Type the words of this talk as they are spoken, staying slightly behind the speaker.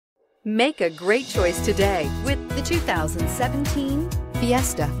Make a great choice today with the 2017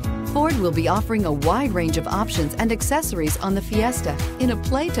 Fiesta. Ford will be offering a wide range of options and accessories on the Fiesta in a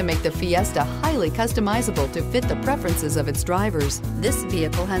play to make the Fiesta highly customizable to fit the preferences of its drivers. This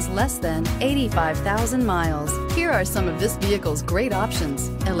vehicle has less than 85,000 miles. Here are some of this vehicle's great options: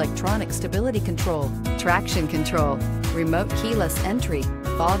 electronic stability control, traction control, remote keyless entry,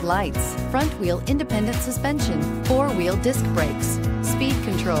 fog lights, front wheel independent suspension, four-wheel disc brakes, speed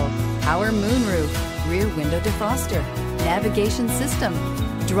control, power moonroof, rear window defroster, navigation system.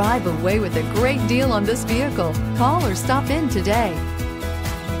 Drive away with a great deal on this vehicle. Call or stop in today.